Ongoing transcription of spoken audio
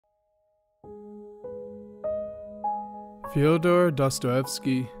Fyodor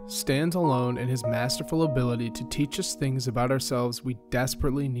Dostoevsky stands alone in his masterful ability to teach us things about ourselves we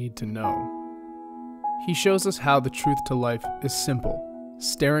desperately need to know. He shows us how the truth to life is simple,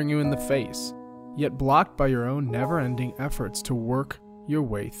 staring you in the face, yet blocked by your own never-ending efforts to work your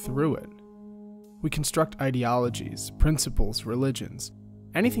way through it. We construct ideologies, principles, religions,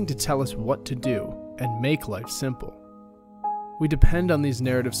 anything to tell us what to do and make life simple. We depend on these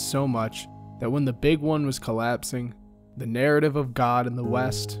narratives so much that when the big one was collapsing, the narrative of God in the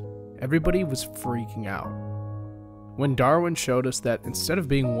West, everybody was freaking out. When Darwin showed us that instead of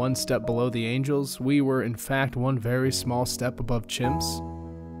being one step below the angels, we were in fact one very small step above chimps,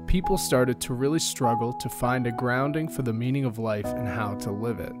 people started to really struggle to find a grounding for the meaning of life and how to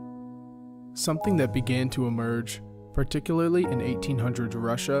live it. Something that began to emerge, particularly in 1800s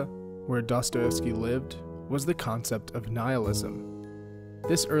Russia, where Dostoevsky lived, was the concept of nihilism.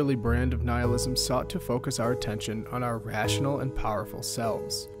 This early brand of nihilism sought to focus our attention on our rational and powerful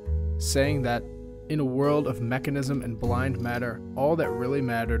selves, saying that in a world of mechanism and blind matter, all that really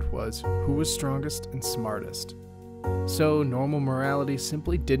mattered was who was strongest and smartest. So normal morality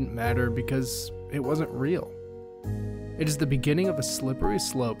simply didn't matter because it wasn't real. It is the beginning of a slippery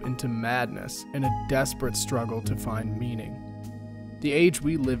slope into madness and a desperate struggle to find meaning. The age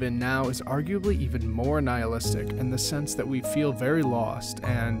we live in now is arguably even more nihilistic in the sense that we feel very lost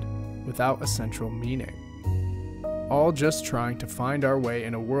and without a central meaning. All just trying to find our way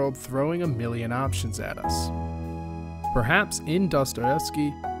in a world throwing a million options at us. Perhaps in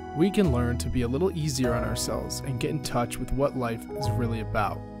Dostoevsky, we can learn to be a little easier on ourselves and get in touch with what life is really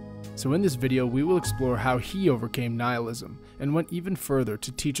about. So in this video, we will explore how he overcame nihilism and went even further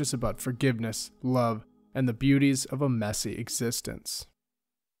to teach us about forgiveness, love, and the beauties of a messy existence.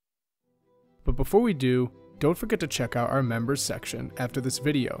 But before we do, don't forget to check out our members section after this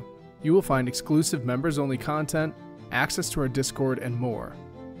video. You will find exclusive members-only content, access to our Discord, and more.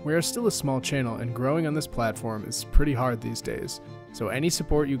 We are still a small channel, and growing on this platform is pretty hard these days, so any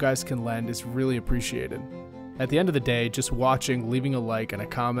support you guys can lend is really appreciated. At the end of the day, just watching, leaving a like, and a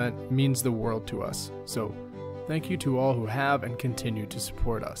comment means the world to us, so thank you to all who have and continue to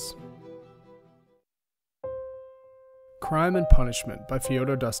support us. Crime and Punishment by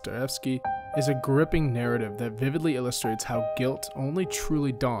Fyodor Dostoevsky is a gripping narrative that vividly illustrates how guilt only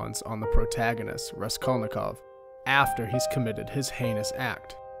truly dawns on the protagonist, Raskolnikov, after he's committed his heinous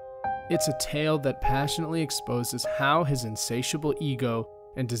act. It's a tale that passionately exposes how his insatiable ego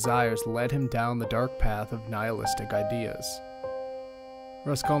and desires led him down the dark path of nihilistic ideas.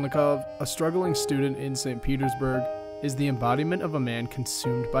 Raskolnikov, a struggling student in St. Petersburg, is the embodiment of a man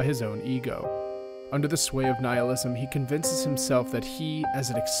consumed by his own ego. Under the sway of nihilism, he convinces himself that he, as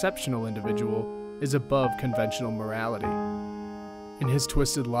an exceptional individual, is above conventional morality. In his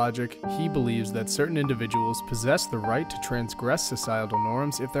twisted logic, he believes that certain individuals possess the right to transgress societal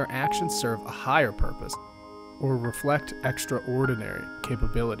norms if their actions serve a higher purpose or reflect extraordinary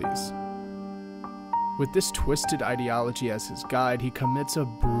capabilities. With this twisted ideology as his guide, he commits a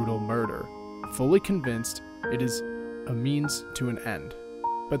brutal murder, fully convinced it is a means to an end.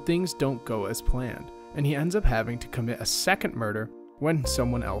 But things don't go as planned, and he ends up having to commit a second murder when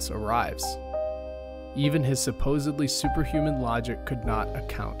someone else arrives. Even his supposedly superhuman logic could not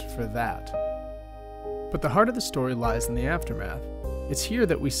account for that. But the heart of the story lies in the aftermath. It's here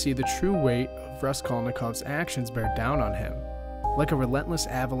that we see the true weight of Raskolnikov's actions bear down on him. Like a relentless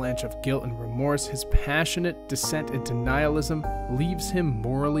avalanche of guilt and remorse, his passionate descent into nihilism leaves him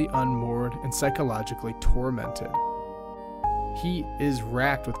morally unmoored and psychologically tormented. He is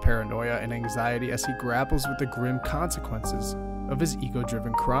racked with paranoia and anxiety as he grapples with the grim consequences of his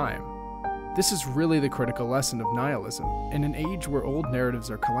ego-driven crime. This is really the critical lesson of nihilism. In an age where old narratives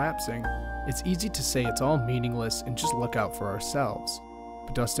are collapsing, it's easy to say it's all meaningless and just look out for ourselves.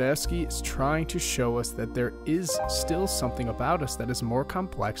 But Dostoevsky is trying to show us that there is still something about us that is more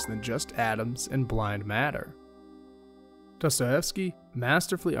complex than just atoms and blind matter. Dostoevsky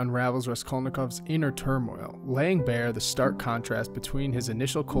masterfully unravels Raskolnikov's inner turmoil, laying bare the stark contrast between his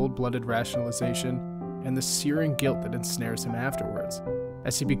initial cold-blooded rationalization and the searing guilt that ensnares him afterwards.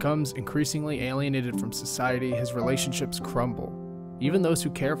 As he becomes increasingly alienated from society, his relationships crumble. Even those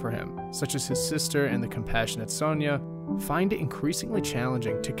who care for him, such as his sister and the compassionate Sonia, find it increasingly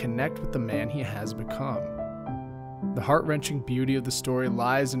challenging to connect with the man he has become. The heart-wrenching beauty of the story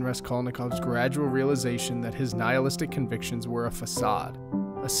lies in Raskolnikov's gradual realization that his nihilistic convictions were a facade,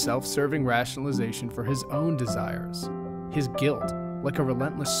 a self-serving rationalization for his own desires. His guilt, like a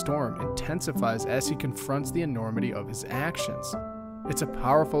relentless storm, intensifies as he confronts the enormity of his actions. It's a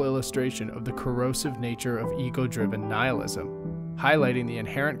powerful illustration of the corrosive nature of ego-driven nihilism, highlighting the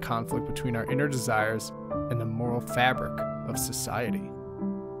inherent conflict between our inner desires and the moral internal fabric of society.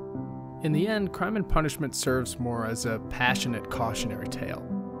 In the end, Crime and Punishment serves more as a passionate cautionary tale.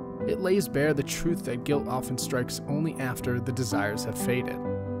 It lays bare the truth that guilt often strikes only after the desires have faded.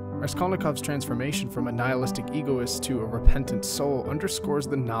 Raskolnikov's transformation from a nihilistic egoist to a repentant soul underscores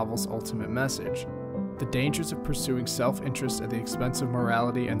the novel's ultimate message: the dangers of pursuing self-interest at the expense of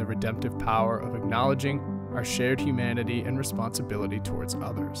morality and the redemptive power of acknowledging our shared humanity and responsibility towards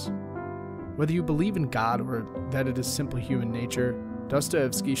others. Whether you believe in God or that it is simply human nature,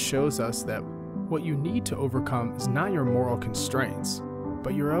 Dostoevsky shows us that what you need to overcome is not your moral constraints,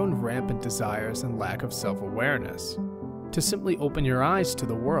 but your own rampant desires and lack of self-awareness. To simply open your eyes to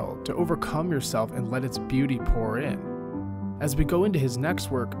the world, to overcome yourself and let its beauty pour in. As we go into his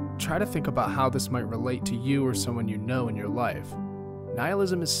next work, try to think about how this might relate to you or someone you know in your life.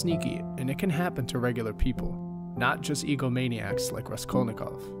 Nihilism is sneaky, and it can happen to regular people, not just egomaniacs like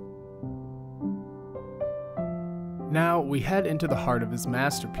Raskolnikov. Now, we head into the heart of his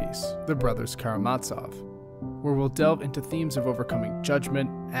masterpiece, The Brothers Karamazov, where we'll delve into themes of overcoming judgment,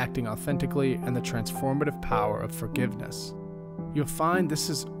 acting authentically, and the transformative power of forgiveness. You'll find this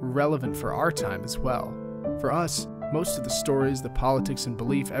is relevant for our time as well. For us, most of the stories, the politics, and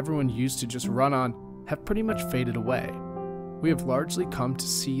belief everyone used to just run on have pretty much faded away. We have largely come to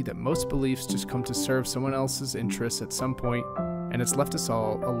see that most beliefs just come to serve someone else's interests at some point, and it's left us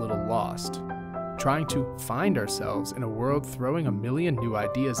all a little lost, trying to find ourselves in a world throwing a million new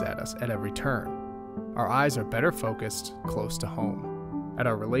ideas at us at every turn. Our eyes are better focused close to home, at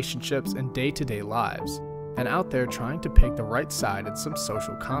our relationships and day-to-day lives, and out there trying to pick the right side in some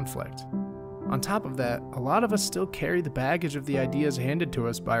social conflict. On top of that, a lot of us still carry the baggage of the ideas handed to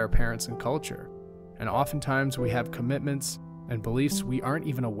us by our parents and culture, and oftentimes we have commitments and beliefs we aren't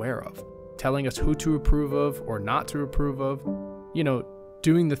even aware of, telling us who to approve of or not to approve of,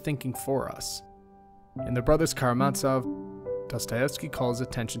 doing the thinking for us. In The Brothers Karamazov, Dostoevsky calls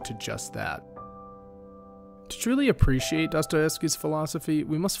attention to just that. To truly appreciate Dostoevsky's philosophy,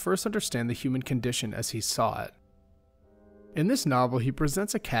 we must first understand the human condition as he saw it. In this novel, he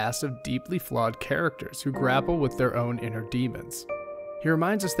presents a cast of deeply flawed characters who grapple with their own inner demons. He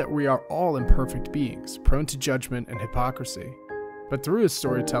reminds us that we are all imperfect beings, prone to judgment and hypocrisy. But through his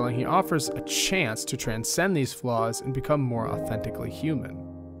storytelling, he offers a chance to transcend these flaws and become more authentically human.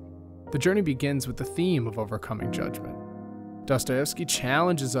 The journey begins with the theme of overcoming judgment. Dostoevsky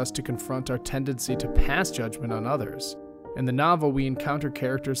challenges us to confront our tendency to pass judgment on others. In the novel, we encounter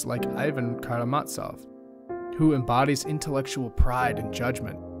characters like Ivan Karamazov, who embodies intellectual pride and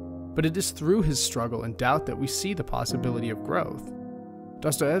judgment, but it is through his struggle and doubt that we see the possibility of growth.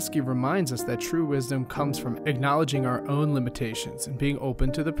 Dostoevsky reminds us that true wisdom comes from acknowledging our own limitations and being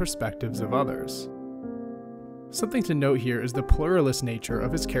open to the perspectives of others. Something to note here is the pluralist nature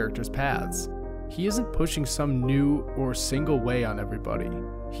of his characters' paths. He isn't pushing some new or single way on everybody.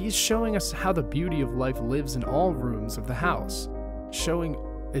 He's showing us how the beauty of life lives in all rooms of the house, showing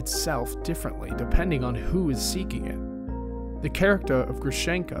itself differently depending on who is seeking it. The character of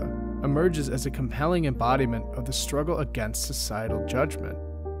Grushenka emerges as a compelling embodiment of the struggle against societal judgment.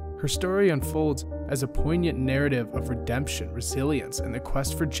 Her story unfolds as a poignant narrative of redemption, resilience, and the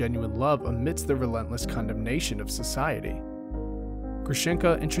quest for genuine love amidst the relentless condemnation of society.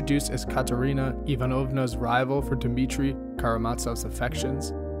 Grushenka, introduced as Katerina Ivanovna's rival for Dmitry Karamazov's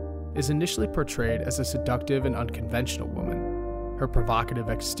affections, is initially portrayed as a seductive and unconventional woman. Her provocative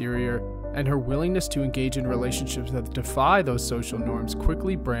exterior and her willingness to engage in relationships that defy those social norms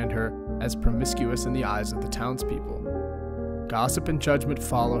quickly brand her as promiscuous in the eyes of the townspeople. Gossip and judgment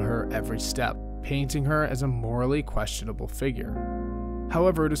follow her every step, painting her as a morally questionable figure.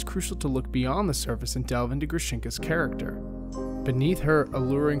 However, it is crucial to look beyond the surface and delve into Grushenka's character. Beneath her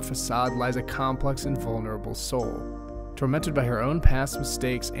alluring facade lies a complex and vulnerable soul, tormented by her own past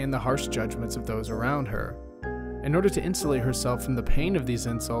mistakes and the harsh judgments of those around her. In order to insulate herself from the pain of these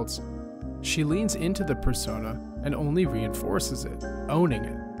insults, she leans into the persona and only reinforces it, owning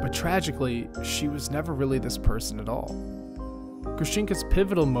it. But tragically, she was never really this person at all. Grushenka's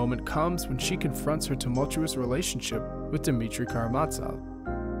pivotal moment comes when she confronts her tumultuous relationship with Dmitry Karamazov.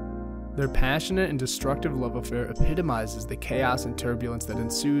 Their passionate and destructive love affair epitomizes the chaos and turbulence that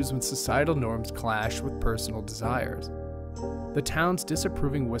ensues when societal norms clash with personal desires. The town's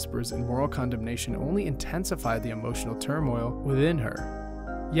disapproving whispers and moral condemnation only intensify the emotional turmoil within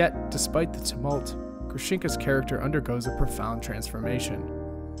her. Yet, despite the tumult, Grushenka's character undergoes a profound transformation.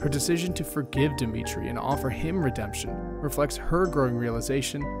 Her decision to forgive Dmitry and offer him redemption reflects her growing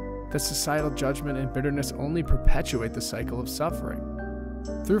realization that societal judgment and bitterness only perpetuate the cycle of suffering.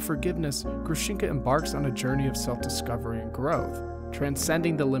 Through forgiveness, Grushenka embarks on a journey of self-discovery and growth,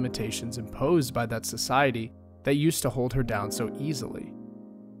 transcending the limitations imposed by that society that used to hold her down so easily.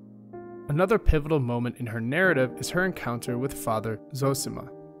 Another pivotal moment in her narrative is her encounter with Father Zosima,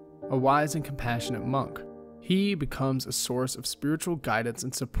 a wise and compassionate monk. He becomes a source of spiritual guidance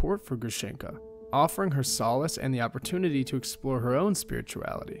and support for Grushenka, offering her solace and the opportunity to explore her own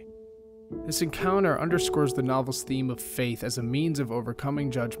spirituality. This encounter underscores the novel's theme of faith as a means of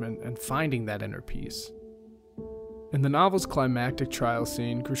overcoming judgment and finding that inner peace. In the novel's climactic trial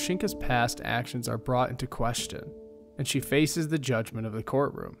scene, Grushenka's past actions are brought into question, and she faces the judgment of the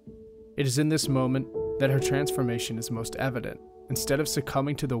courtroom. It is in this moment that her transformation is most evident. Instead of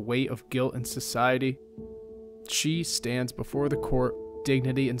succumbing to the weight of guilt in society, she stands before the court with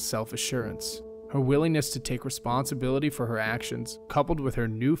dignity and self-assurance. Her willingness to take responsibility for her actions, coupled with her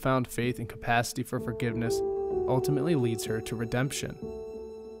newfound faith and capacity for forgiveness, ultimately leads her to redemption.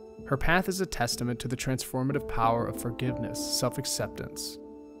 Her path is a testament to the transformative power of forgiveness, self-acceptance.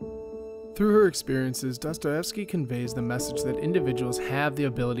 Through her experiences, Dostoevsky conveys the message that individuals have the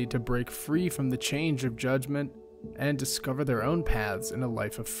ability to break free from the chains of judgment and discover their own paths in a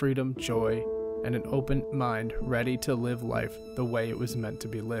life of freedom, joy, and an open mind ready to live life the way it was meant to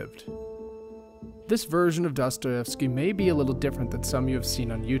be lived. This version of Dostoevsky may be a little different than some you have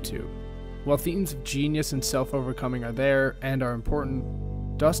seen on YouTube. While themes of genius and self-overcoming are there and are important,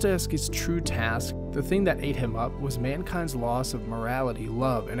 Dostoevsky's true task, the thing that ate him up, was mankind's loss of morality,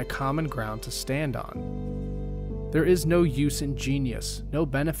 love, and a common ground to stand on. There is no use in genius, no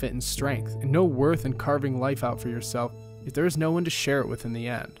benefit in strength, and no worth in carving life out for yourself if there is no one to share it with in the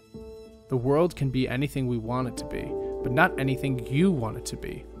end. The world can be anything we want it to be, but not anything you want it to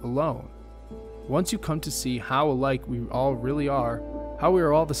be, alone. Once you come to see how alike we all really are, how we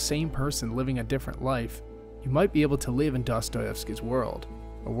are all the same person living a different life, you might be able to live in Dostoevsky's world,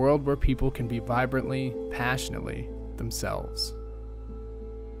 a world where people can be vibrantly, passionately themselves.